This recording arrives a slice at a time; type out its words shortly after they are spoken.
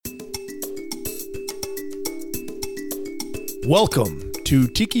Welcome to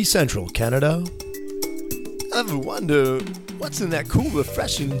Tiki Central, Canada. Ever wonder what's in that cool,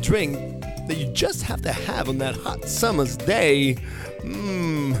 refreshing drink that you just have to have on that hot summer's day?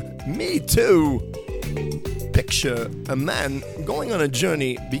 Me too. Picture a man going on a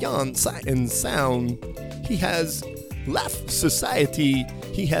journey beyond sight and sound. He has left society.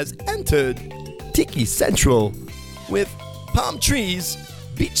 He has entered Tiki Central with palm trees,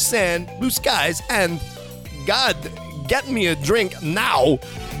 beach sand, blue skies, and God, get me a drink now.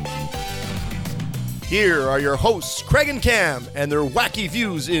 Here are your hosts, Craig and Cam, and their wacky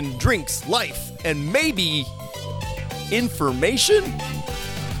views in drinks, life, and maybe information.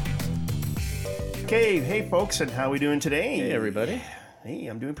 Okay, hey folks, and how we doing today? Hey everybody. Hey,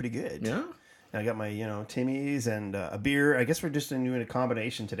 I'm doing pretty good. Yeah? I got my, Timmy's and a beer. I guess we're just doing a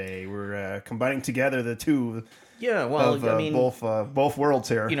combination today. We're combining together the two Yeah, well, of I mean, both worlds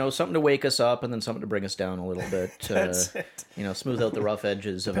here. something to wake us up and then something to bring us down a little bit. That's it. Smooth out the rough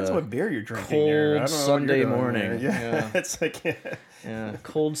edges of Depends a what beer you're drinking cold there. I don't know what Sunday you're doing morning. there. Yeah, it's like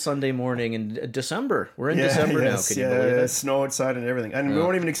cold Sunday morning in December. We're in December now. Can you believe it? Snow outside and everything. And we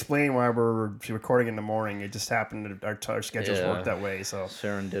won't even explain why we're recording in the morning. It just happened that our schedules work that way. So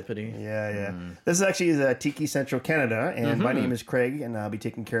Serendipity. Yeah. This is actually Tiki Central Canada, and my name is Craig, and I'll be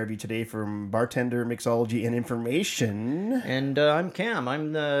taking care of you today from bartender, mixology, and information. And I'm Cam.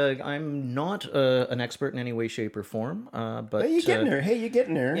 I'm not an expert in any way, shape, or form. But Hey, you're getting there. Hey, you're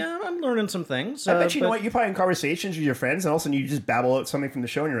getting there. Yeah, I'm learning some things. I bet you know what? You're probably in conversations with your friends, and all of a sudden you just babble out something from the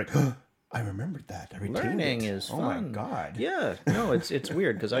show, and you're like, oh, I remembered that. I retained Learning it. is fun. Oh my god. Yeah, no, it's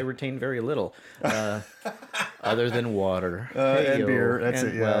weird because I retain very little, other than water And beer. That's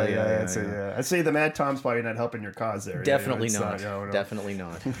it. Yeah, Well, that's it. Yeah. I'd say the Mad Tom's probably not helping your cause there. Definitely It's not. no. Definitely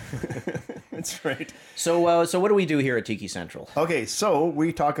not. That's right. So what do we do here at Tiki Central? Okay, so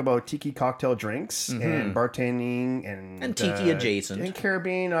we talk about tiki cocktail drinks and bartending and tiki adjacent. and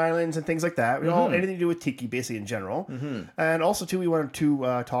Caribbean islands and things like that. We all anything to do with tiki, basically in general. And also too, we wanted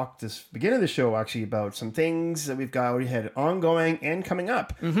to talk this beginning of the show actually about some things that we've got already had ongoing and coming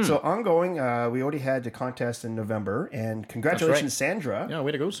up. So ongoing, we already had the contest in November, and congratulations, Sandra. Yeah,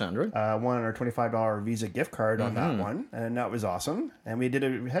 way to go, Sandra. Won our $25 Visa gift card on that one, and that was awesome. And we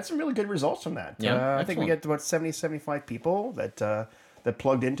had some really good results from that. Yeah, I think we excellent. got about 75 people that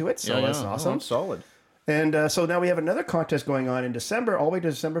plugged into it, so that's awesome. Oh, solid. And so now we have another contest going on in December, all the way to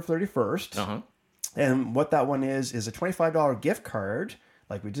December 31st. And what that one is a $25 gift card,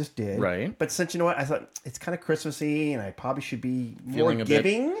 like we just did. Right. But since, you know what, I thought it's kind of Christmassy, and I probably should be more Feeling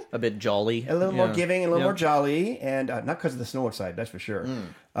giving. a bit jolly. A little more giving, and a little more jolly, and not because of the snow outside, that's for sure.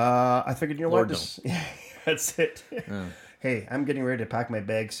 I figured, you know Lord, what, that's it. Hey, I'm getting ready to pack my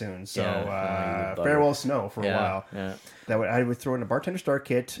bag soon, so farewell snow for a while. Yeah. I would throw in a bartender star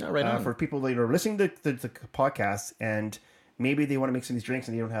kit right on. for people that are listening to the podcast, and maybe they want to make some of these drinks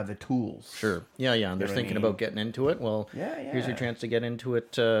and they don't have the tools. Sure. Yeah. And they're thinking about getting into it. Well, here's your chance to get into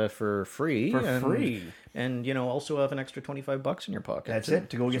it for free. Free. And, also have an extra $25 in your pocket. That's it,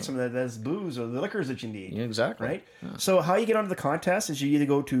 to go get some of those booze or the liquors that you need. Yeah, exactly. Right? Yeah. So how you get onto the contest is you either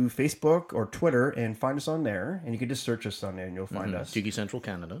go to Facebook or Twitter and find us on there, and you can just search us on there and you'll find us. Tiki Central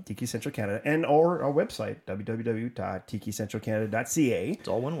Canada. Tiki Central Canada, and or our website, www.tikicentralcanada.ca. It's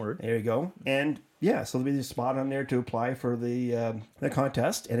all one word. There you go. And yeah, so there'll be a spot on there to apply for the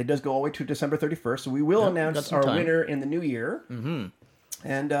contest, and it does go all the way to December 31st. So we will announce our winner in the new year.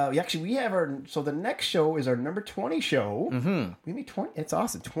 And we have the next show is our number 20 show. We made 20. It's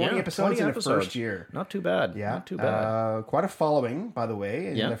awesome. 20 episodes 20 in the first year. Not too bad. Yeah. Not too bad. Quite a following, by the way,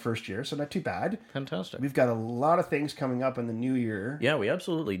 in the first year, so not too bad. Fantastic. We've got a lot of things coming up in the new year. Yeah, we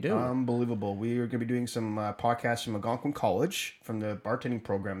absolutely do. Unbelievable. We are going to be doing some podcasts from Algonquin College, from the bartending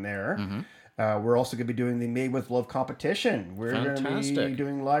program there. We're also going to be doing the Made with Love competition. We're going to be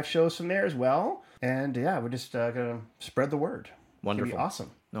doing live shows from there as well. And we're just going to spread the word. Wonderful. It's gonna be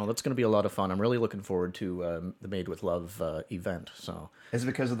awesome. No, that's going to be a lot of fun. I'm really looking forward to the Made with Love event. So, is it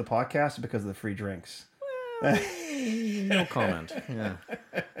because of the podcast or because of the free drinks? No comment. Yeah.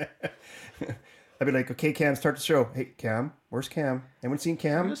 I'd be like, okay, Cam, start the show. Hey, Cam, where's Cam? Anyone seen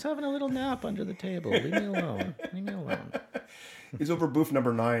Cam? I'm just having a little nap under the table. Leave me alone. Leave me alone. He's over booth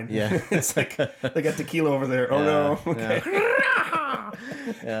number 9. Yeah. It's like they got tequila over there. Oh no. Okay.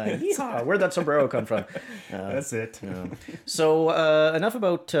 Yeehaw. Where'd that sombrero come from? That's it. So enough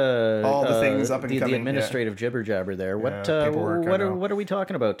about all the things up and the coming. administrative jibber jabber there. What paperwork, what are we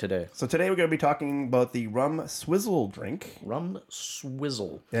talking about today? So today we're going to be talking about the rum swizzle drink. Rum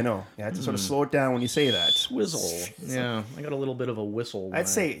swizzle. I know. You have to sort of slow it down when you say that. Swizzle. Yeah, I got a little bit of a whistle. I'd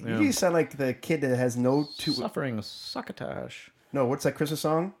say you sound like the kid that has no suffering succotash. No, what's that Christmas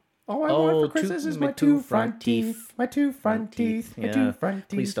song? All I want for Christmas is my two front teeth. My two front teeth. My two front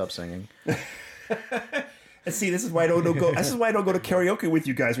teeth. Please stop singing. And see, this is why I don't go. This is why I don't go to karaoke with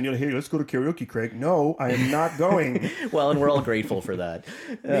you guys. When you're like, "Hey, let's go to karaoke, Craig." No, I am not going. Well, and we're all grateful for that.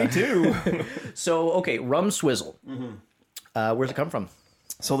 Me too. So, okay, rum swizzle. Mm-hmm. Where's it come from?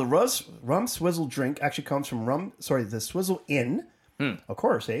 So the rum swizzle drink actually comes from the Swizzle Inn. Of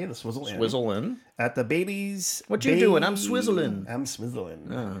course, the Swizzle Inn. Swizzle Inn. At the Bailey's What you doing? I'm swizzling. I'm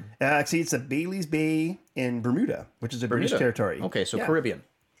swizzling. Actually, it's a Bailey's Bay in Bermuda, which is a British territory. Okay, so Caribbean.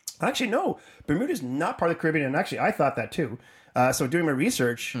 Actually, no. Bermuda's not part of the Caribbean, and actually, I thought that too. So doing my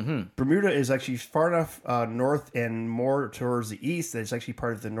research, Bermuda is actually far enough north and more towards the east that it's actually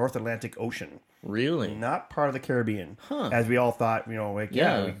part of the North Atlantic Ocean. Really? Not part of the Caribbean, as we all thought.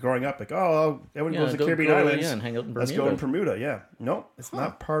 Growing up, everyone goes to the Caribbean islands. And hang out in Bermuda. Let's go in Bermuda. Yeah, no, it's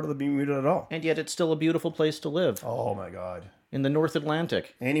not part of the Bermuda at all. And yet, it's still a beautiful place to live. Oh my God! In the North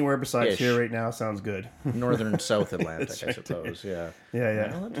Atlantic. Anywhere besides here right now sounds good. Northern and South Atlantic, I suppose. Yeah.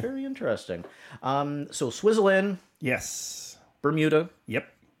 Yeah. Well, that's very interesting. So Swizzle Inn. Yes. Bermuda. Yep.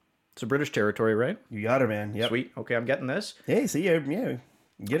 It's a British territory, right? You got it, man. Yep. Sweet. Okay, I'm getting this. Hey, see,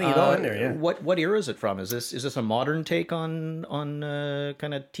 getting it all in there. Yeah. What era is it from? Is this a modern take on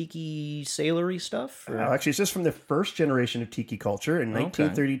kind of tiki sailory stuff? Actually, it's just from the first generation of tiki culture in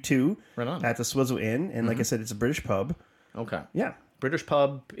 1932 at the Swizzle Inn, and like I said, it's a British pub. Okay. Yeah. British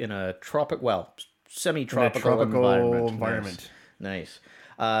pub in a semi-tropical environment. Nice.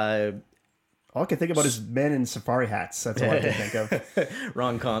 All I can think about is men in safari hats. That's all I can think of.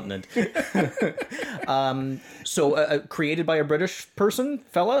 Wrong continent. So created by a British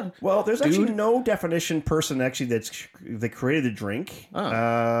fella? Well, there's actually no definition person that created the drink.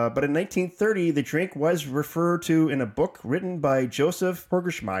 But in 1930, the drink was referred to in a book written by Joseph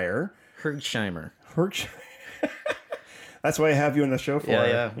Hergesheimer. That's why I have you on the show for.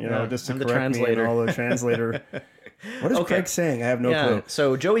 Just to correct me and all the translator. What is Craig saying? I have no clue.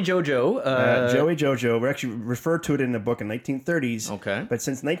 So Joey Jojo. Joey Jojo. We actually referred to it in the book in 1930s. Okay. But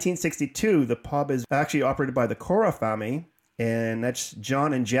since 1962, the pub is actually operated by the Cora family. And that's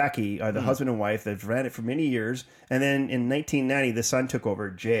John and Jackie are the husband and wife. They've ran it for many years. And then in 1990, the son took over,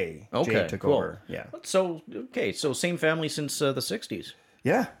 Jay. Jay took over. Yeah. So same family since the 60s.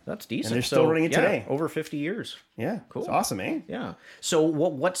 Yeah. That's decent. And they're still running it today. Over 50 years. Yeah. Cool. It's awesome, eh? Yeah. So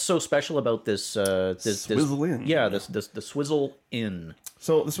what's so special about this Swizzle Inn? Yeah, the Swizzle Inn.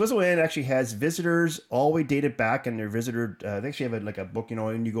 So the Swizzle Inn actually has visitors all the way dated back, and their visitor they actually have a book,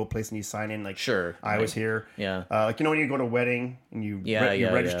 and you go a place and you sign in I was here. Yeah. When you go to a wedding and you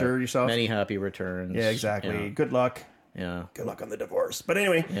register yourself. Many happy returns. Yeah, exactly. Yeah. Good luck. Yeah. Good luck on the divorce. But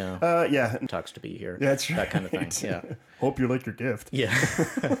anyway, Talks to be here. That's right. That kind of thing. Yeah. Hope you like your gift. Yeah.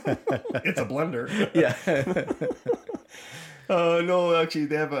 It's a blender. Yeah. No, actually,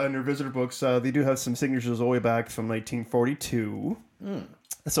 they have on their visitor books, they do have some signatures all the way back from 1942.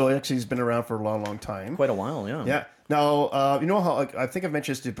 So it actually has been around for a long, long time. Quite a while, yeah. Yeah. Now, you know how, I think I've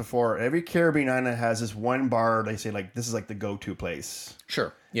mentioned this before, every Caribbean island has this one bar, they say, this is the go-to place.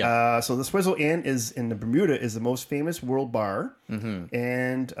 Sure, yeah. So the Swizzle Inn in the Bermuda is the most famous world bar. Mm-hmm.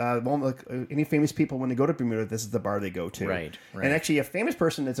 And any famous people, when they go to Bermuda, this is the bar they go to. Right. And actually, a famous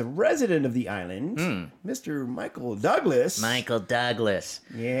person that's a resident of the island, Mr. Michael Douglas. Michael Douglas.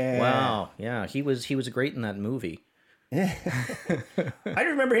 Yeah. Wow, yeah. He was great in that movie. I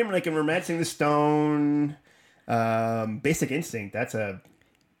remember him in Romancing the Stone, Basic Instinct. That's a,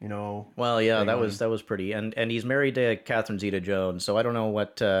 Well, yeah, that was pretty. And he's married to Catherine Zeta-Jones, so I don't know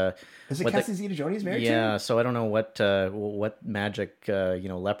what. Is it Catherine Zeta-Jones he's married to? Yeah, so I don't know what magic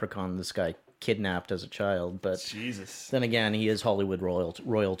leprechaun this guy kidnapped as a child, but Jesus. Then again, he is Hollywood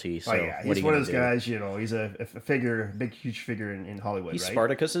royalty. So he's one of those guys. He's a figure, big, huge figure in Hollywood. He's right?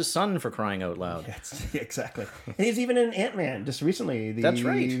 Spartacus's son, for crying out loud. Yeah, exactly. And he's even in Ant-Man just recently. That's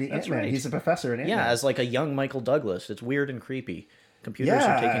right. That's right. He's a professor in Ant-Man. Yeah, as a young Michael Douglas. It's weird and creepy. Computers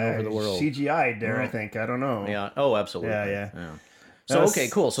are taking over the world. CGI there, I think. I don't know. Yeah. Oh, absolutely. Yeah. So okay,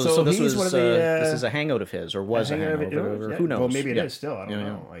 cool. So this was this is a hangout of his, or was a hangout, or who knows? Well, maybe it is still. I don't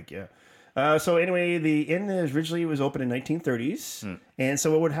know. So anyway, the inn originally was open in 1930s, and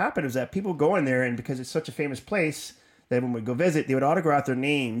so what would happen is that people go in there, and because it's such a famous place, that when we go visit, they would autograph their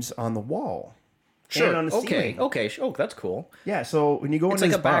names on the wall. Sure. And on the ceiling. Okay. Oh, that's cool. Yeah. So when you go it's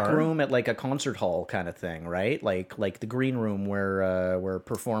in, like a back room at a concert hall kind of thing, right? Like the green room where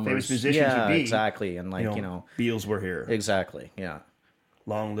performers, famous musicians would be. Exactly, and Beatles were here. Exactly. Yeah.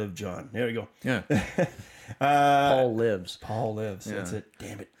 Long live John. There we go. Yeah. Paul lives. Paul lives. Yeah. That's it.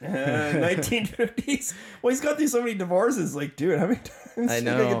 Damn it. 1950s. Well, he's got these so many divorces. Like, dude, how many times did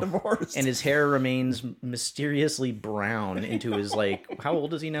he get divorced? And his hair remains mysteriously brown into his, like, how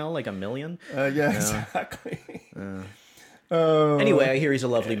old is he now? Like 1 million? Yeah, exactly. Anyway, I hear he's a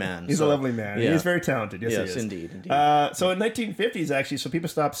lovely man. He's a lovely man. Yeah. He's very talented. Yes, he is. Indeed. So in 1950s, actually, so people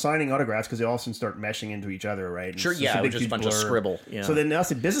stopped signing autographs because they all of a sudden start meshing into each other, right? Sure, yeah, it was just a bunch of scribble. Yeah. So then now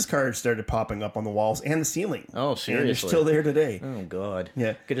business cards started popping up on the walls and the ceiling. Oh, seriously? And they're still there today. Oh, God.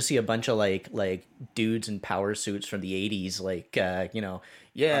 Yeah. Good to see a bunch of, like dudes in power suits from the 80s, like, you know,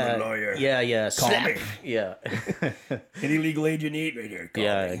 yeah. I'm a lawyer. Yeah. Call me. Yeah. Any legal aid you need right here. Call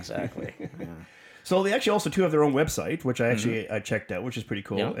me. Exactly. Yeah. So they actually also too have their own website, which I actually checked out, which is pretty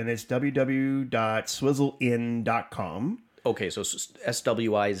cool. Yeah. And it's www.swizzleinn.com. Okay, so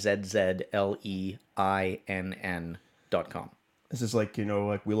SWIZZLEINN.com. This is like,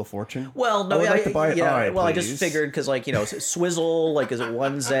 like Wheel of Fortune. Well, no, I would like to buy an eye, well, please. I just figured because, like, swizzle, like, is it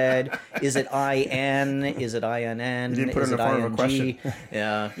one Z? Is it IN? Is it INN? You didn't put it in the form of a question.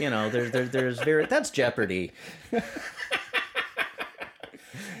 Yeah, there's very that's Jeopardy.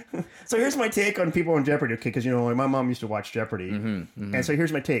 So here's my take on people on Jeopardy, okay? Because, my mom used to watch Jeopardy. And so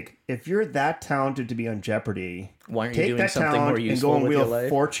here's my take. If you're that talented to be on Jeopardy, why aren't you take doing that something talent more useful and go on with Wheel your of life?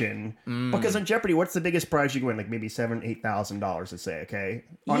 Fortune. Because on Jeopardy, what's the biggest prize you can win? Like maybe $7,000, $8,000, let's say, okay?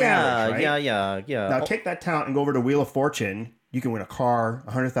 On average, right? Yeah. Now take that talent and go over to Wheel of Fortune. You can win a car,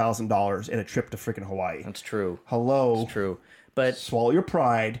 $100,000, and a trip to freaking Hawaii. That's true. Hello. That's true. But swallow your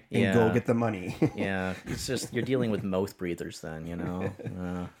pride and go get the money. Yeah, it's just you're dealing with mouth breathers then,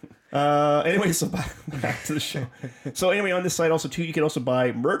 Anyway, so back to the show. So anyway, on this site also too, you can also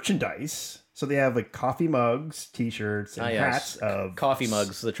buy merchandise. So they have like coffee mugs, T-shirts, and hats of coffee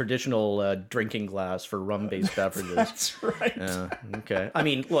mugs, the traditional drinking glass for rum-based beverages. That's right. Okay. I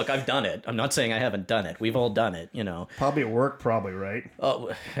mean, look, I've done it. I'm not saying I haven't done it. We've all done it, Probably at work, probably, right?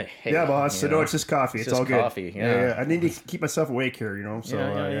 Oh, hey, yeah, boss. So no, it's just coffee. It's all good. Coffee. Yeah. I need to keep myself awake here, So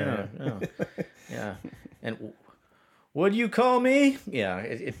yeah. And would you call me? Yeah,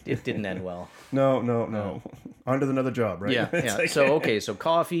 it didn't end well. No. On to another job, right? Yeah. Like, so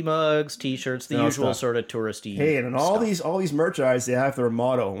coffee mugs, T-shirts, the usual sort of touristy. Hey, and all these merchandise, they have their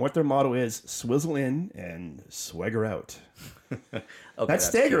motto, and what their motto is: swizzle in and swagger out. That's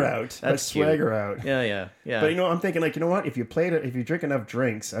stagger cute. Out. That's swagger out. Yeah. But I'm thinking like, what? If you drink enough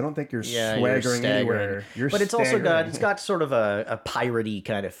drinks, I don't think you're swaggering anywhere. But it's also got sort of a piratey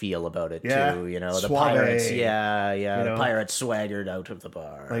kind of feel about it too. The pirates. Yeah. The pirates swaggered out of the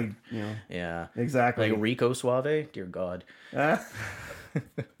bar. Like, Yeah. Exactly. Like Rico Suave. Dear God.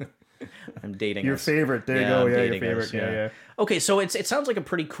 I'm dating your us. favorite. There you go. Yeah, your favorite. Us, yeah. Okay, so it sounds like a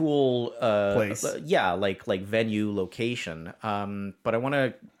pretty cool place. Like venue location. But I want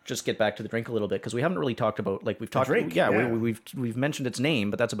to just get back to the drink a little bit because we haven't really talked about we've talked. Drink. We've mentioned its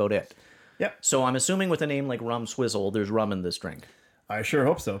name, but that's about it. Yeah. So I'm assuming with a name like Rum Swizzle, there's rum in this drink. I sure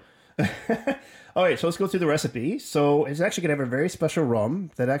hope so. All right, so let's go through the recipe. So it's actually going to have a very special rum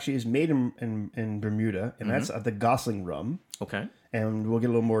that actually is made in Bermuda, and that's the Gosling rum. Okay. And we'll get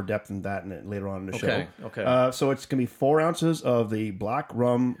a little more depth in that later on in the show. Okay. So it's going to be 4 ounces of the black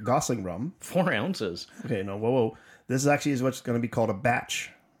rum, Gosling rum. 4 ounces? Okay, no, whoa. This actually is what's going to be called a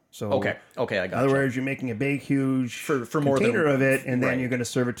batch. So okay, I got it. In other words, you're making a big, huge for container of it, and then you're going to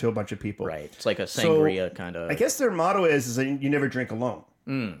serve it to a bunch of people. Right. It's like a sangria kind of... I guess their motto is that you never drink alone.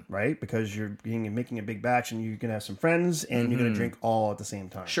 Right? Because you're making a big batch and you're going to have some friends and you're going to drink all at the same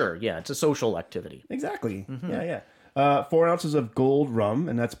time. Sure, yeah. It's a social activity. Exactly. Yeah. 4 ounces of gold rum,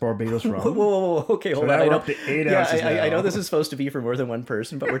 and that's Barbados rum. Whoa. Okay, hold on. We're up to 8 ounces now. I know this is supposed to be for more than one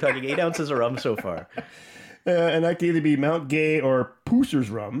person, but we're talking 8 ounces of rum so far. And that can either be Mount Gay or Pooser's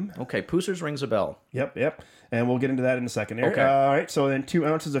rum. Okay, Pooser's rings a bell. Yep. And we'll get into that in a second here. Okay. All right, so then 2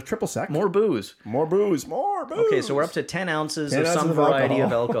 ounces of triple sec. More booze. Okay, so we're up to 10 ounces of some variety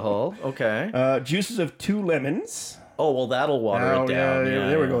of alcohol. Okay. Juices of 2 lemons. Oh, well, that'll water it down. Yeah,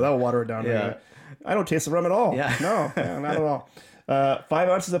 there we go. That'll water it down. Yeah. I don't taste the rum at all. Yeah. No, not at all. 5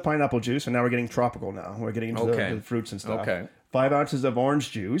 ounces of pineapple juice, and now we're getting tropical now. We're getting into the fruits and stuff. Okay. 5 ounces of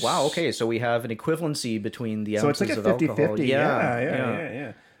orange juice. Wow, okay, so we have an equivalency between the ounces of alcohol. So it's like a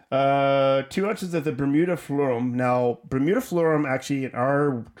 50-50. Yeah. 2 ounces of the Bermuda Florum. Now, Bermuda Florum actually in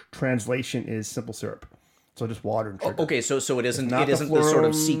our translation is simple syrup. So just water and sugar. Okay, so it isn't the sort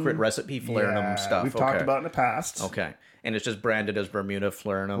of secret recipe Falernum stuff. We've talked about in the past. Okay. And it's just branded as Bermuda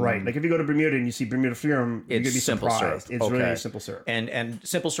Falernum. Right. Like if you go to Bermuda and you see Bermuda Falernum, you're going to be simple surprised. syrup. It's really simple syrup. And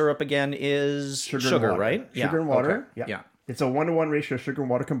simple syrup again is sugar right? Sugar and water. Okay. Yeah. It's a 1-to-1 ratio of sugar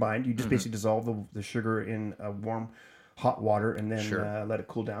and water combined. You just basically dissolve the sugar in a warm hot water and then let it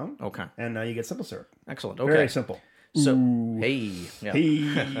cool down. Okay. And you get simple syrup. Excellent. Okay. Very simple. So, Hey,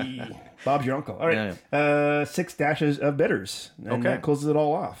 Bob's your uncle. All right. 6 dashes of bitters. And that closes it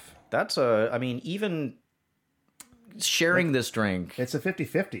all off. That's even sharing this drink. It's a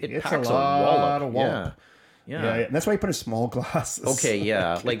 50-50. It's packs a lot of of wallop. Yeah. Yeah. And that's why you put in small glasses. Okay,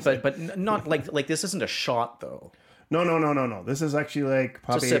 yeah. But not like this isn't a shot though. No. This is actually like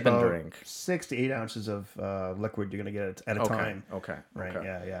probably sip and about drink. 6 to 8 ounces of liquid you're going to get at a time. Okay. Right.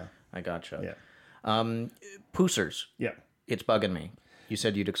 Okay. Yeah. I gotcha. Yeah. Poosers. Yeah. It's bugging me. You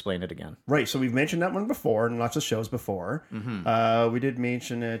said you'd explain it again. Right. So we've mentioned that one before in lots of shows before. Mm-hmm. We did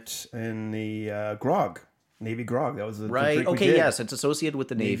mention it in the grog, Navy grog. That was the right. drink Okay. Yes, it's associated with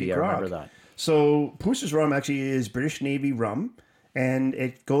the Navy. I remember that. So Poosers rum actually is British Navy rum, and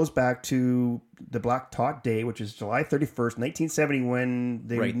it goes back to the Black Tot Day, which is July 31st, 1970, when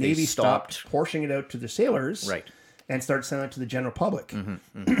the Navy stopped portioning it out to the sailors. Right. And start selling it to the general public.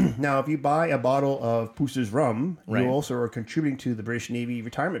 Now, if you buy a bottle of Poosers rum, you also are contributing to the British Navy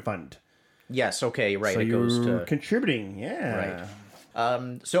Retirement Fund. Yes. Okay. Right. So it goes to contributing. Yeah.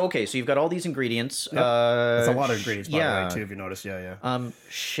 Right. So you've got all these ingredients. Yep. It's a lot of ingredients, by the way, too. If you notice,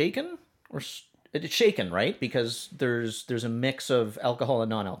 Shaken or it's shaken, right? Because there's a mix of alcohol and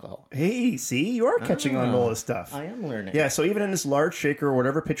non-alcohol. Hey, see, you are catching on all this stuff. I am learning. Yeah, so even in this large shaker or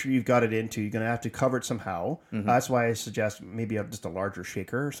whatever pitcher you've got it into, you're going to have to cover it somehow. That's why I suggest maybe just a larger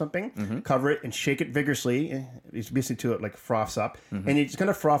shaker or something. Cover it and shake it vigorously. It's basically to it like froths up. And it's going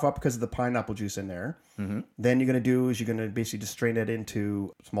to froth up because of the pineapple juice in there. Then you're going to do is you're going to basically just strain it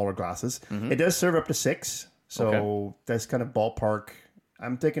into smaller glasses. It does serve up to 6. So that's kind of ballpark.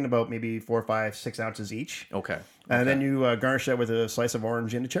 I'm thinking about maybe 4, 5, 6 ounces each. Okay. And then you garnish that with a slice of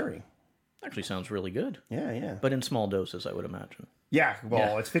orange and a cherry. Actually sounds really good. Yeah. But in small doses, I would imagine. Yeah,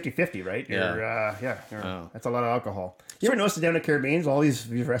 well, it's 50-50, right? That's a lot of alcohol. You ever notice that down in the Caribbean, all these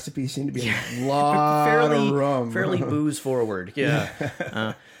recipes seem to be a lot of rum. Fairly booze forward,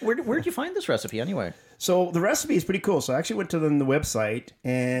 yeah. Where'd you find this recipe anyway? So the recipe is pretty cool. So I actually went to the website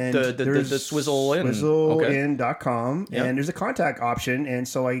and the Swizzle Inn. Swizzleinn.com and there's a contact option. And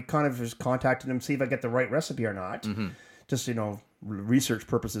so I kind of just contacted them, see if I get the right recipe or not. Just, research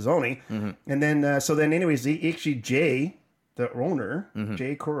purposes only. And then, anyways, Jay, the owner,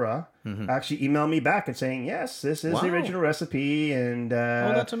 Jay Cora, actually emailed me back and saying, yes, this is the original recipe. And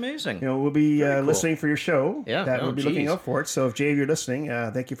that's amazing. We'll be listening for your show. Yeah, we'll be looking out for it. So if Jay, if you're listening,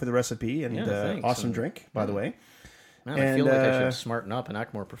 thank you for the recipe and awesome drink, by the way. Man, I feel like I should smarten up and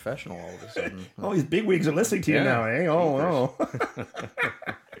act more professional all of a sudden. All these big wigs are listening to you now, eh? Oh.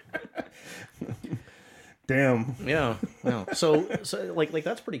 Damn. Yeah. So like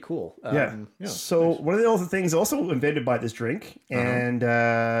that's pretty cool. So one of the other things also invented by this drink, and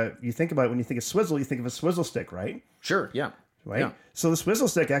you think about it, when you think of swizzle, you think of a swizzle stick, right? Sure. Yeah. Right. Yeah. So the swizzle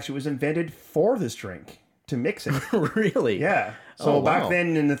stick actually was invented for this drink to mix it. Really? Yeah. So back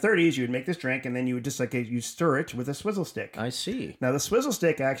then in the 30s, you would make this drink, and then you would just you stir it with a swizzle stick. I see. Now the swizzle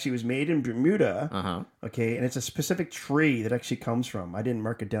stick actually was made in Bermuda. Okay, and it's a specific tree that actually comes from. I didn't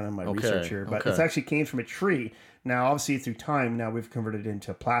mark it down in my research here, but it actually came from a tree. Now, obviously, through time, now we've converted it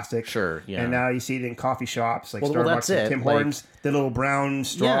into plastic. Sure, yeah. And now you see it in coffee shops like Starbucks and Tim Hortons, the little brown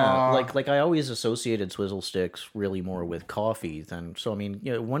straw. Yeah, like I always associated swizzle sticks really more with coffee than. So, I mean,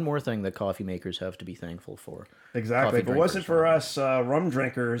 one more thing that coffee makers have to be thankful for. Exactly. If it wasn't for us rum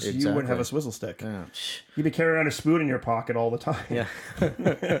drinkers, you wouldn't have a swizzle stick. Yeah. You'd be carrying around a spoon in your pocket all the time. Yeah.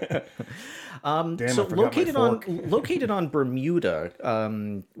 Damn, so located on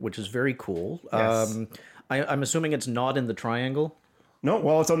Bermuda, which is very cool. Yes. I'm assuming it's not in the triangle. No,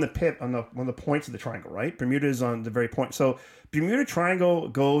 well, it's on the pit, on one of the points of the triangle, right? Bermuda is on the very point. So Bermuda Triangle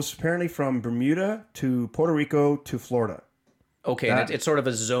goes apparently from Bermuda to Puerto Rico to Florida. Okay, and it's sort of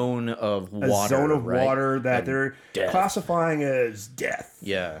a zone of water. A zone of right? water that and they're death. classifying as death.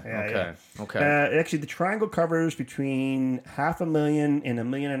 Yeah. Okay. Actually, the triangle covers between 500,000 and 1.5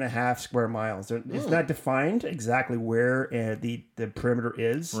 million square miles. It's not defined exactly where the perimeter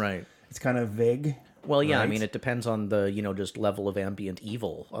is. Right. It's kind of vague. Well, yeah, right? I mean, it depends on the, just level of ambient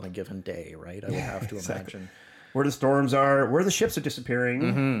evil on a given day, right? I would have to imagine. Where the storms are, where the ships are disappearing.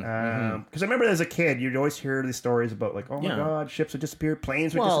 Because I remember as a kid, you'd always hear these stories about my God, ships would disappear,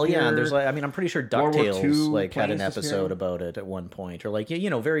 planes would disappear. Well, yeah, there's I'm pretty sure DuckTales had an episode about it at one point,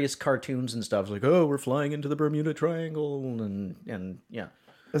 or various cartoons and stuff like, we're flying into the Bermuda Triangle, and yeah.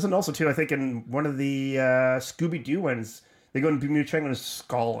 There's also too, I think, in one of the Scooby-Doo ones. They go into Bermuda Triangle to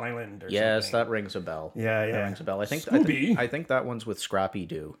Skull Island or something. Yes, that rings a bell. Yeah. That rings a bell. I think Scooby. I think that one's with Scrappy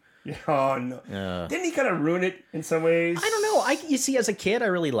Doo. Oh no! Didn't he kind of ruin it in some ways? I don't know. You see, as a kid, I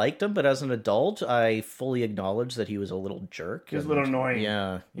really liked him, but as an adult, I fully acknowledge that he was a little jerk. He was a little annoying.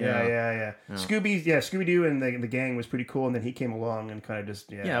 Yeah. Scooby Doo and the gang was pretty cool, and then he came along and kind of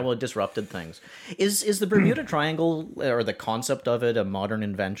just well, it disrupted things. Is the Bermuda Triangle or the concept of it a modern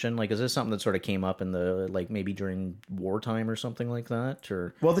invention? Like, is this something that sort of came up in the maybe during wartime or something like that?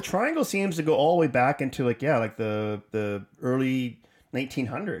 Or well, the triangle seems to go all the way back into the early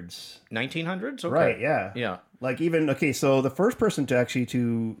 1900s. 1900s? Okay. Right, yeah. Yeah. So the first person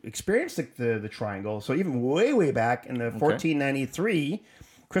to experience the triangle, so even way back in 1493,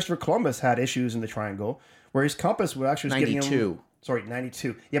 Christopher Columbus had issues in the triangle where his compass was actually getting him...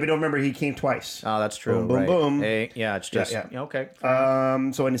 92. Yeah, but don't remember, he came twice. Oh, that's true. Boom, boom. Hey, it's just... Yeah. Okay.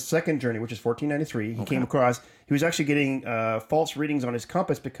 So in his second journey, which is 1493, he came across... He was actually getting false readings on his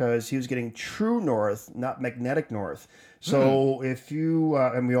compass because he was getting true north, not magnetic north. So if you...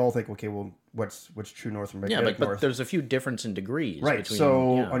 and we all think, okay, well, what's true north and magnetic north? Yeah, but there's a few difference in degrees. Right,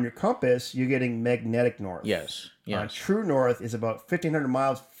 on your compass, you're getting magnetic north. Yes. True north is about 1,500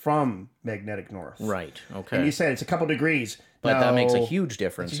 miles from magnetic north. Right, okay. And you said it's a couple degrees. But that makes a huge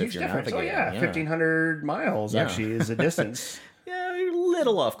difference if you're navigating. Oh, yeah. 1,500 miles, actually, is the distance.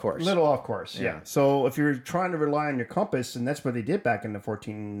 Little off course. Yeah. So if you're trying to rely on your compass, and that's what they did back in the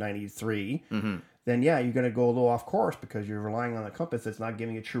 1493, then, you're going to go a little off course because you're relying on a compass that's not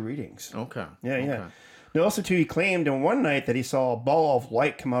giving you true readings. Okay. Yeah. Now, also, too, he claimed in one night that he saw a ball of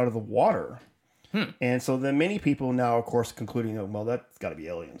light come out of the water. And so then many people now, of course, concluding, well, that's got to be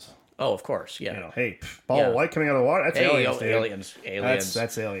aliens. Oh, of course, yeah. Ball of light coming out of the water, that's aliens. Aliens.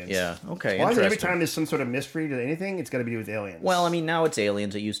 That's aliens. Yeah, okay, Why is it every time there's some sort of mystery to anything, it's got to be with aliens? Well, I mean, now it's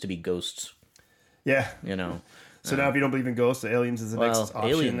aliens. It used to be ghosts. Yeah. So now if you don't believe in ghosts, the aliens is the next option,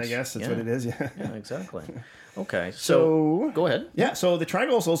 aliens. I guess. That's what it is, Yeah, exactly. Okay, so go ahead. Yeah, so the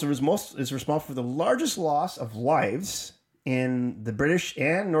triangle also is responsible for the largest loss of lives in the British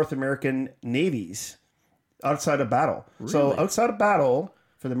and North American navies outside of battle. Really? So outside of battle...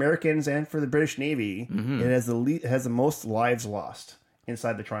 For the Americans and for the British Navy, it has the most lives lost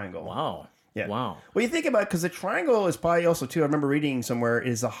inside the triangle. Wow. Yeah. Wow. Well, you think about it, because the triangle is probably also, too, I remember reading somewhere,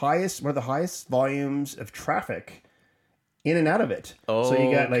 is one of the highest volumes of traffic in and out of it. Oh, so you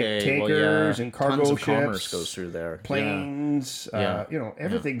got tankers and cargo Tons of ships. Commerce goes through there. Planes,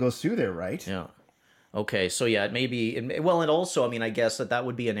 everything goes through there, right? Yeah. Okay, so it may be, well, and also, I mean, I guess that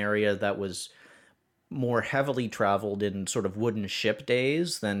would be an area that was more heavily traveled in sort of wooden ship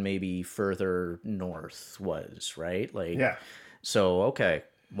days than maybe further north was, right? So okay,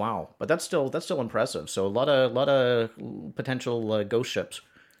 wow, but that's still impressive. So a lot of potential ghost ships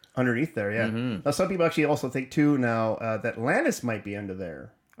underneath there. Yeah. Now some people actually also think too now that Atlantis might be under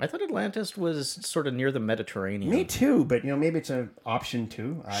there. I thought Atlantis was sort of near the Mediterranean. Me too, but maybe it's an option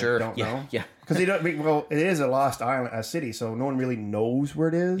too. I don't know. Yeah, because they don't. Well, it is a lost island, a city, so no one really knows where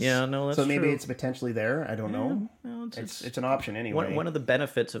it is. Yeah, no, that's so maybe true. It's potentially there. I don't know. No, it's an option anyway. One of the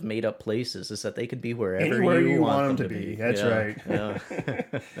benefits of made up places is that they could be wherever anywhere you want them to be. That's right. Yeah.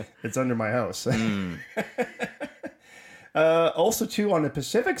 It's under my house. Also, too, on the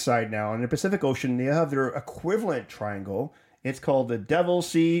Pacific side now, in the Pacific Ocean, they have their equivalent triangle. It's called the Devil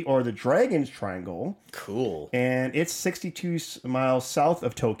Sea or the Dragon's Triangle. Cool. And it's 62 miles south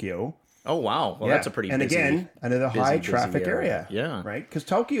of Tokyo. Oh, wow. Well, that's a pretty busy, again, another high traffic area. Yeah. Right? Because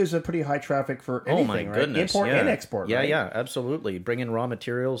Tokyo is a pretty high traffic for anything, my goodness. Import and export, Yeah, right? yeah, absolutely. Bring in raw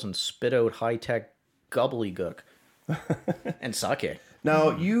materials and spit out high-tech gobbledygook. And sake.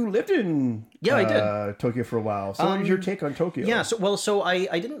 Now, you lived in I did. Tokyo for a while. So what is your take on Tokyo? Yeah, so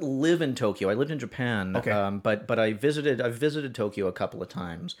I didn't live in Tokyo. I lived in Japan. Okay. But I've visited Tokyo a couple of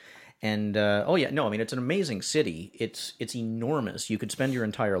times. And it's an amazing city. It's enormous. You could spend your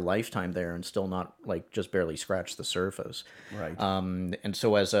entire lifetime there and still not just barely scratch the surface. Right. And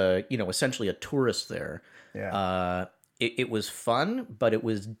so as essentially a tourist there, it was fun, but it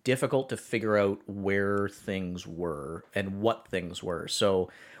was difficult to figure out where things were and what things were. So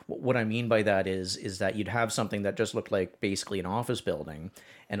what I mean by that is that you'd have something that just looked like basically an office building,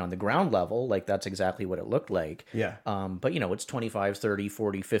 and on the ground level, that's exactly what it looked like. Yeah. But it's 25, 30,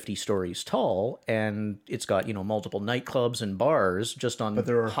 40, 50 stories tall, and it's got, multiple nightclubs and bars just on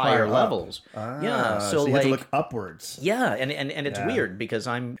higher levels. So you have to look upwards. Yeah, and it's weird because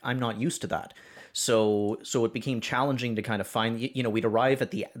I'm not used to that. So it became challenging to kind of find, we'd arrive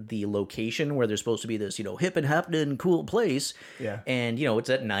at the location where there's supposed to be this, hip and happening cool place. Yeah. And, it's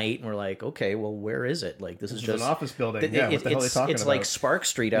at night and we're like, okay, well, where is it? This is just an office building. What the hell are they talking it's about? like Spark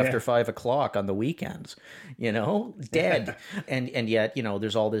Street after 5 o'clock on the weekends, dead. And yet,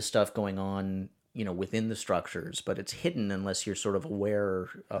 there's all this stuff going on within the structures, but it's hidden unless you're sort of aware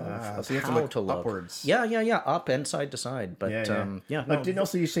of so you have how to look to look upwards. Yeah, up and side to side. But Didn't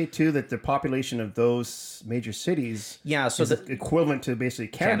also you say too that the population of those major cities so is equivalent to basically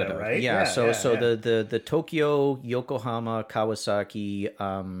Canada, right? The Tokyo, Yokohama,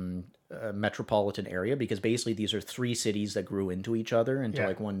 Kawasaki metropolitan area, because basically these are 3 cities that grew into each other into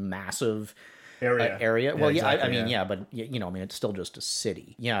like one massive area. Well, but it's still just a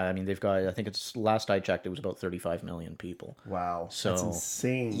city. Yeah, I mean, they've got, I think it's, last I checked, it was about 35 million people. Wow. So that's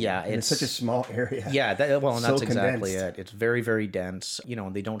insane. Yeah. It's such a small area. Yeah. And so that's exactly condensed. it. It's very, very dense,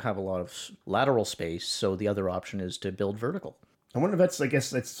 and they don't have a lot of lateral space. So the other option is to build vertical. I wonder if I guess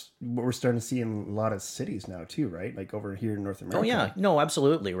that's what we're starting to see in a lot of cities now too, right? Like over here in North America. Oh yeah, no,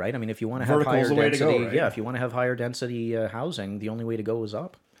 absolutely, right? I mean, if you want to have higher density, if you want to have higher density housing, the only way to go is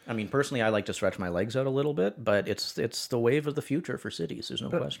up. I mean, personally, I like to stretch my legs out a little bit, but it's the wave of the future for cities. There's no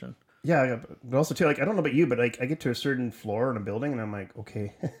question. Yeah, but also too, like, I don't know about you, but like I get to a certain floor in a building and I'm like,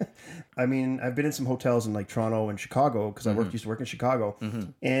 okay. I mean, I've been in some hotels in like Toronto and Chicago because I used to work in Chicago.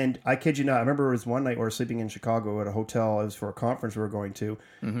 And I kid you not, I remember it was one night we were sleeping in Chicago at a hotel. It was for a conference we were going to.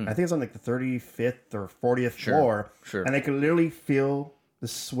 I think it was on like the 35th or 40th floor. Sure. And I could literally feel the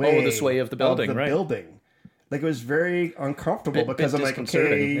sway. Oh, the sway of the building, right? Building. Like, it was very uncomfortable because I'm like,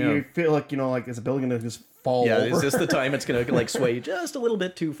 okay, you feel like, like it's a building that just fall over. Yeah, is this the time it's going to like sway just a little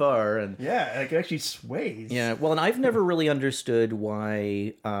bit too far? And yeah, like it actually sways. Yeah, well, and I've never really understood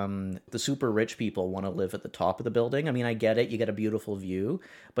why the super rich people want to live at the top of the building. I mean, I get it, you get a beautiful view,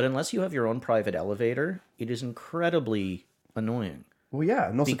 but unless you have your own private elevator, it is incredibly annoying. Well, yeah,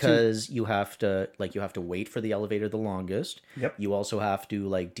 and also because you have to wait for the elevator the longest. Yep. You also have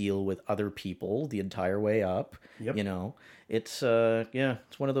to deal with other people the entire way up. Yep. It's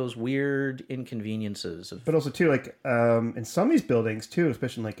it's one of those weird inconveniences. But also too, like in some of these buildings too,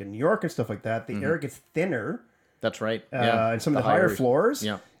 especially like in New York and stuff like that, the air gets thinner. That's right. And some of the higher floors.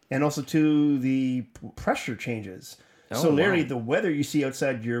 Yeah. And also too, the pressure changes. So literally, the weather you see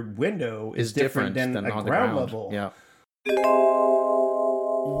outside your window is different than at ground level. Yeah.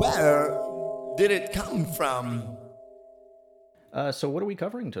 Where did it come from? So what are we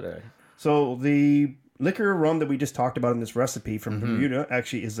covering today? So the liquor rum that we just talked about in this recipe from Bermuda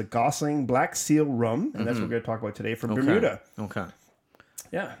actually is the Gosling Black Seal rum, and that's what we're going to talk about today from Bermuda. Okay.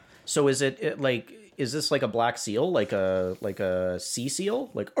 Yeah. So is it is this like a black seal, like a sea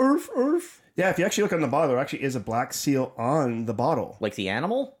seal, like earth? Yeah, if you actually look on the bottle, there actually is a black seal on the bottle. Like the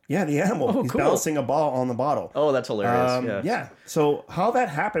animal? Yeah, the animal. Oh, He's cool. bouncing a ball on the bottle. Oh, that's hilarious. Yeah. So how that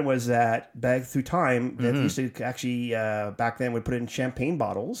happened was that back through time, that used to actually, back then, would put it in champagne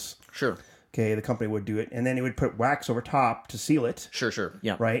bottles. Sure. Okay, the company would do it. And then it would put wax over top to seal it. Sure.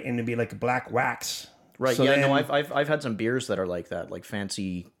 Yeah. Right? And it'd be like a black wax. Right. So yeah. then, No, I've had some beers that are like that, like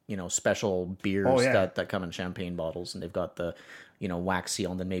fancy, special beers that come in champagne bottles, and they've got the, wax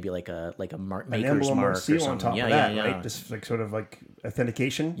seal, and then maybe like a maker's mark or something. On top of that, right? Just like sort of like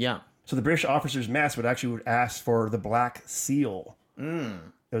authentication. Yeah. So the British officers' mess would ask for the black seal. It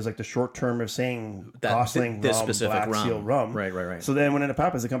was like the short term of saying Gosling this rum, specific Black rum. Seal rum. Right. So then when it ended up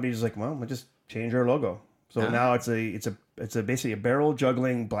happening, the company was like, well, we'll just change our logo. So now it's basically a barrel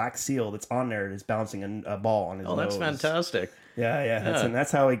juggling black seal that's on there. It's bouncing a ball on his nose. Oh, that's fantastic. Yeah.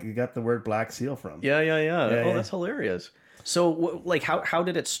 That's how he got the word black seal from. Yeah. That's hilarious. So, how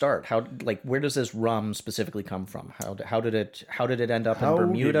did it start? Where does this rum specifically come from? How did it end up in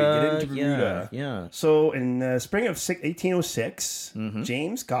Bermuda? Did we get into Bermuda? Yeah. So, in the spring of 1806,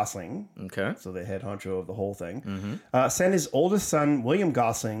 James Gosling, so the head honcho of the whole thing, sent his oldest son, William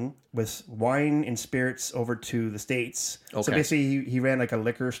Gosling, with wine and spirits over to the States. Okay. So basically, he ran like a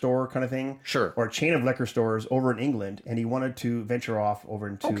liquor store kind of thing, or a chain of liquor stores over in England, and he wanted to venture off over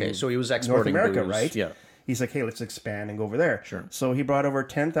into so he was exporting North America, booze. right? Yeah. He's like, hey, let's expand and go over there. Sure. So he brought over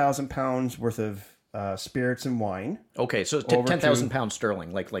 10,000 pounds worth of spirits and wine. Okay, so 10,000 pounds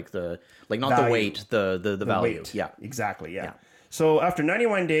sterling, not value. The weight, the value. Weight. Yeah, exactly. Yeah. So after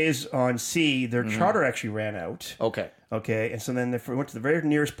 91 days on sea, their charter actually ran out. Okay, and so then they went to the very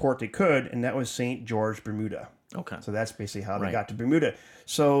nearest port they could, and that was St. George, Bermuda. Okay, so that's basically how they got to Bermuda.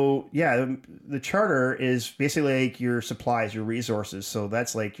 So yeah, the charter is basically like your supplies, your resources. So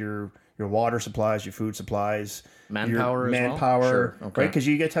that's like your water supplies, your food supplies, manpower, sure. Okay. Right? Because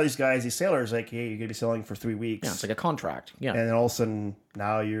you got to tell these guys, these sailors, like, hey, you're gonna be sailing for 3 weeks. Yeah, it's like a contract. Yeah, and then all of a sudden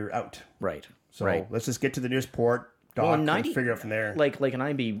now you're out. Right. So let's just get to the nearest port, dock and figure out from there. And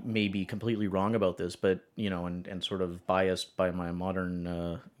I may be completely wrong about this, but and sort of biased by my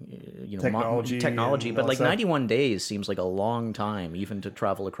modern technology, but 91 days seems like a long time even to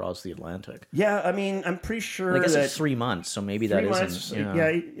travel across the Atlantic. Yeah, I mean, I'm pretty sure I guess it's 3 months, so maybe that isn't. Yeah,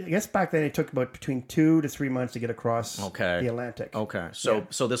 I guess back then it took about between 2 to 3 months to get across the Atlantic. Okay,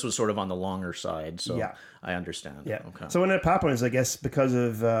 so this was sort of on the longer side. So I understand. Yeah. Okay. So what ended up happening is, I guess, because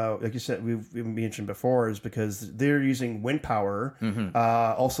of like you said, we've mentioned before, is because they're using wind power,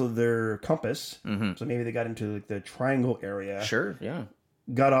 also their compass. So maybe they got into like the triangle area. Sure. Yeah.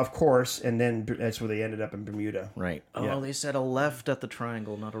 Got off course, and then that's where they ended up in Bermuda. Right. Oh, they said a left at the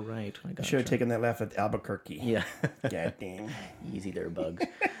triangle, not a right. I got should have taken that left at Albuquerque. Yeah. God damn. Easy there, Bugs.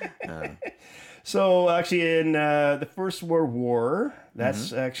 So actually, in the First World War,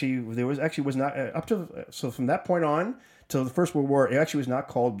 that's was not up to so from that point on till the First World War, it actually was not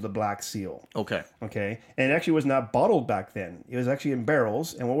called the Black Seal. Okay. Okay, and it actually was not bottled back then. It was actually in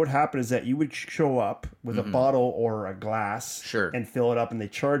barrels, and what would happen is that you would show up with a bottle or a glass, and fill it up, and they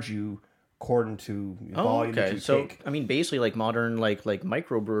charge you according to volume that you take. I mean, basically like modern like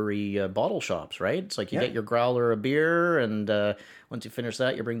microbrewery bottle shops, right? It's like you get your growler of beer, and once you finish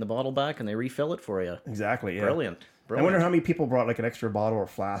that, you bring the bottle back, and they refill it for you. Exactly. Yeah. Brilliant. I wonder how many people brought like an extra bottle or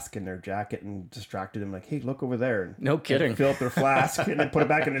flask in their jacket and distracted them, like, "Hey, look over there!" And no kidding. Fill up their flask and then put it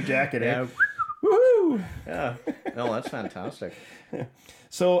back in their jacket. Yeah. Woohoo! Yeah. No, that's fantastic.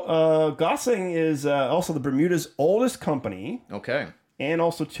 So Gosling is also the Bermuda's oldest company. Okay. And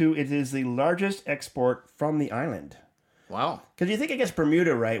also, too, it is the largest export from the island. Wow. Because you think, I guess,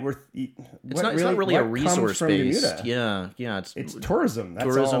 Bermuda, right? It's not really a resource based. Yeah. It's tourism. That's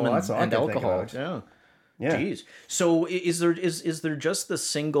tourism all, and alcohol. Yeah. Yeah. Jeez. So is there just the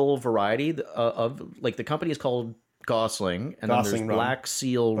single variety of like the company is called Gosling, and then there's Black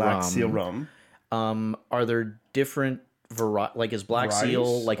Seal Rum. Black Seal Rum. Are there different like is Black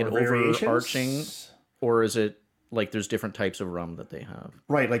Seal like an overarching, or is it like there's different types of rum that they have?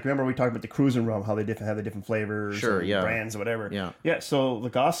 Right. Like remember we talked about the cruising rum, how they have the different flavors, brands, or whatever. Yeah. Yeah. So the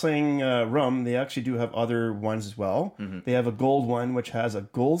Gosling rum, they actually do have other ones as well. They have a gold one which has a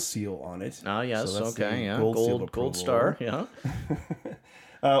gold seal on it. Ah, yes. So okay. Yeah. Gold star. Yeah.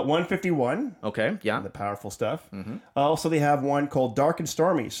 151. Okay, yeah. The powerful stuff. Also, they have one called Dark and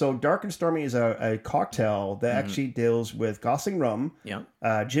Stormy. So, Dark and Stormy is a cocktail that actually deals with Gosling rum,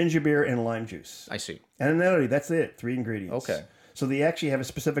 ginger beer, and lime juice. I see. And literally, that's it. 3 ingredients. Okay. So, they actually have a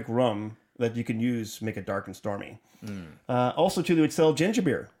specific rum that you can use to make it Dark and Stormy. Also, too, they would sell ginger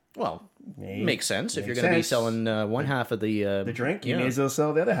beer. Well, makes sense. If you're going to be selling one half of the drink, you may as well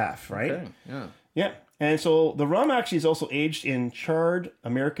sell the other half, right? Okay, yeah. Yeah. And so the rum actually is also aged in charred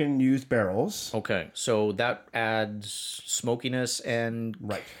American used barrels. Okay. So that adds smokiness and...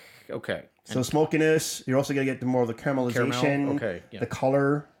 Right. Okay. So smokiness, you're also going to get more of the caramelization, the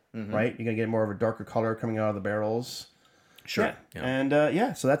color, right? You're going to get more of a darker color coming out of the barrels. Sure. Yeah. And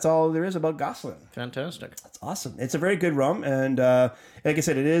so that's all there is about Gosling. Fantastic. That's awesome. It's a very good rum. And like I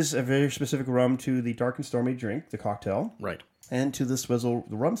said, it is a very specific rum to the Dark and Stormy drink, the cocktail. Right. And to the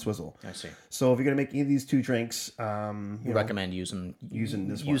rum swizzle. I see. So if you're going to make any of these two drinks, you recommend using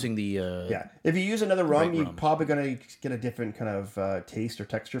this one. Using the If you use another rum, you're probably going to get a different kind of taste or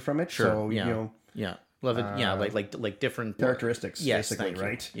texture from it. Sure. So love it. Like different characteristics. Yes, basically,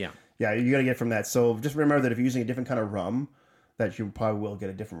 right? Yeah. Yeah, you're going to get from that. So just remember that if you're using a different kind of rum, that you probably will get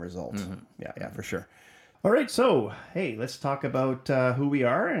a different result. Yeah, for sure. All right, so, hey, let's talk about who we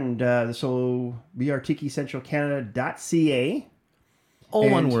are. And so we are TikiCentralCanada.ca. All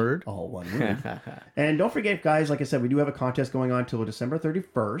one word. All one word. And don't forget, guys, like I said, we do have a contest going on till December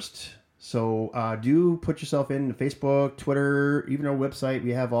 31st. So do put yourself in Facebook, Twitter, even our website. We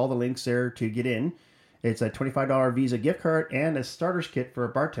have all the links there to get in. It's a $25 Visa gift card and a starter's kit for a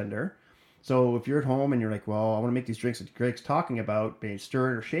bartender. So if you're at home and you're like, well, I want to make these drinks that Greg's talking about, maybe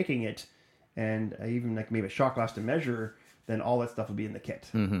stirring or shaking it, and even like maybe a shot glass to measure, then all that stuff will be in the kit.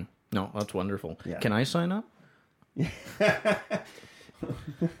 No, that's wonderful. Yeah. Can I sign up? You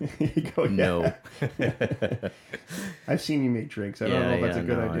go, no. I've seen you make drinks. I don't know if that's a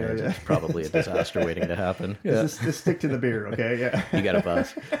good idea. It's probably a disaster waiting to happen. Just stick to the beer, okay? Yeah. You got a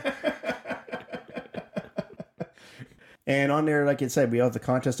bus. And on there, like I said, we have the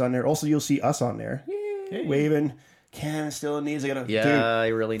contest on there. Also, you'll see us on there. Waving. Cam still needs. I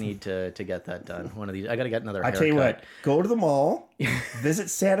really need to get that done. One of these. I got to get another haircut. I tell you what. Go to the mall. Visit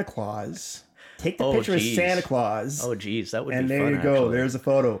Santa Claus. Take the picture of Santa Claus. Oh, geez, that would be fun. And there you go. Actually. There's a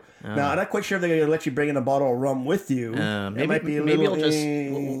photo. Now, I'm not quite sure if they're going to let you bring in a bottle of rum with you. Maybe I'll just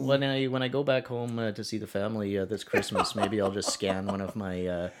when I go back home to see the family this Christmas. Maybe I'll just scan one of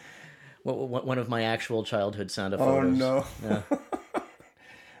my One of my actual childhood Santa Oh, photos. no. Yeah.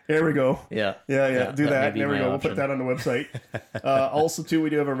 There we go. Yeah. Do that. There we go. option. We'll put that on the website. Also, too, we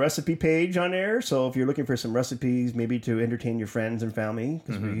do have a recipe page on there. So if you're looking for some recipes, maybe to entertain your friends and family,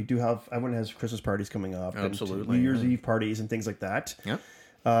 because we do have, everyone has Christmas parties coming up. Absolutely. And New Year's Eve parties and things like that. Yeah.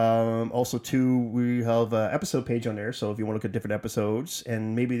 Also, too, we have an episode page on there. So if you want to look at different episodes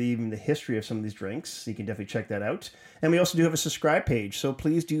and maybe even the history of some of these drinks, you can definitely check that out. And we also do have a subscribe page. So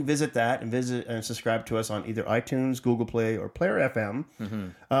please do visit that and subscribe to us on either iTunes, Google Play, or Player FM.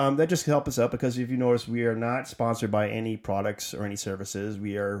 That just helps us out because if you notice, we are not sponsored by any products or any services.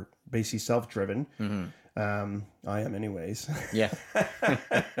 We are basically self-driven. I am anyways. Yeah.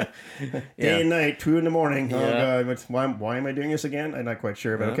 Day and night, 2 a.m. Yeah. Oh God, why am I doing this again? I'm not quite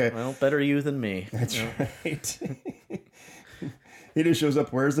sure, but okay. Well, better you than me. That's right. He just shows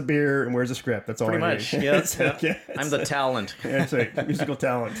up, where's the beer and where's the script? That's all Pretty I much. need. Yeah. I'm the talent. That's right. Musical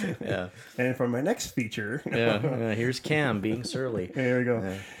talent. Yeah. And for my next feature. Here's Cam being surly. There we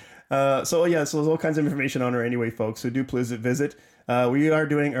go. So there's all kinds of information on her anyway, folks. So do please visit. We are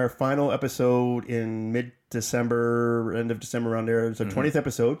doing our final episode in mid-December, end of December around there. It's our 20th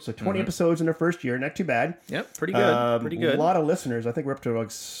episode. So 20 episodes in our first year. Not too bad. Yep, pretty good. Pretty good. A lot of listeners. I think we're up to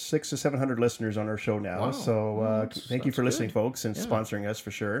like 600 or 700 listeners on our show now. Wow. So thank you for listening, folks, and sponsoring us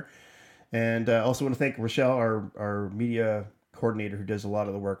for sure. And also want to thank Rochelle, our media coordinator, who does a lot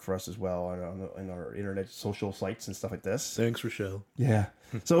of the work for us as well on our internet social sites and stuff like this. Thanks, Rochelle. Yeah.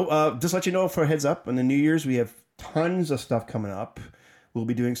 So just let you know, for a heads up, on the New Year's, we have tons of stuff coming up. We'll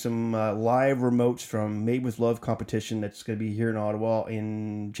be doing some live remotes from Made with Love competition that's going to be here in Ottawa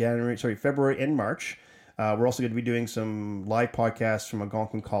in February and March. We're also going to be doing some live podcasts from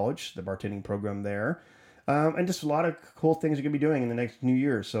Algonquin College, the bartending program there. And just a lot of cool things we're going to be doing in the next New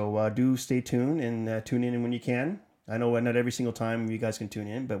Year. So do stay tuned and tune in when you can. I know not every single time you guys can tune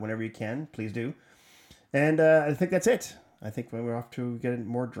in, but whenever you can, please do. And I think that's it. I think we're off to get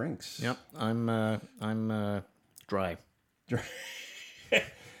more drinks. Yep. I'm dry.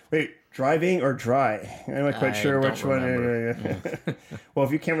 Wait, driving or dry? I'm not quite sure which one. Well,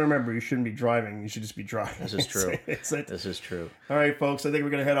 if you can't remember, you shouldn't be driving. You should just be driving. This is true. This is true. All right, folks. I think we're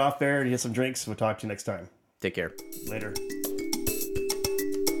going to head off there and get some drinks. We'll talk to you next time. Take care. Later.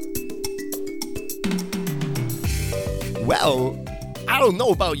 Well, I don't know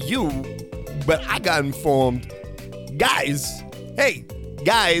about you, but I got informed. Guys, hey,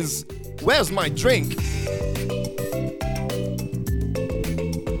 guys, where's my drink?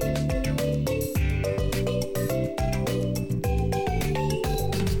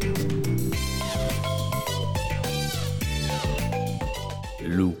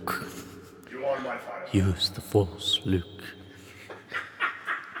 Luke. Use the Force, Luke.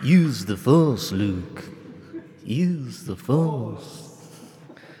 Use the Force, Luke. Use the Force.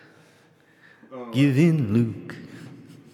 Give in, Luke.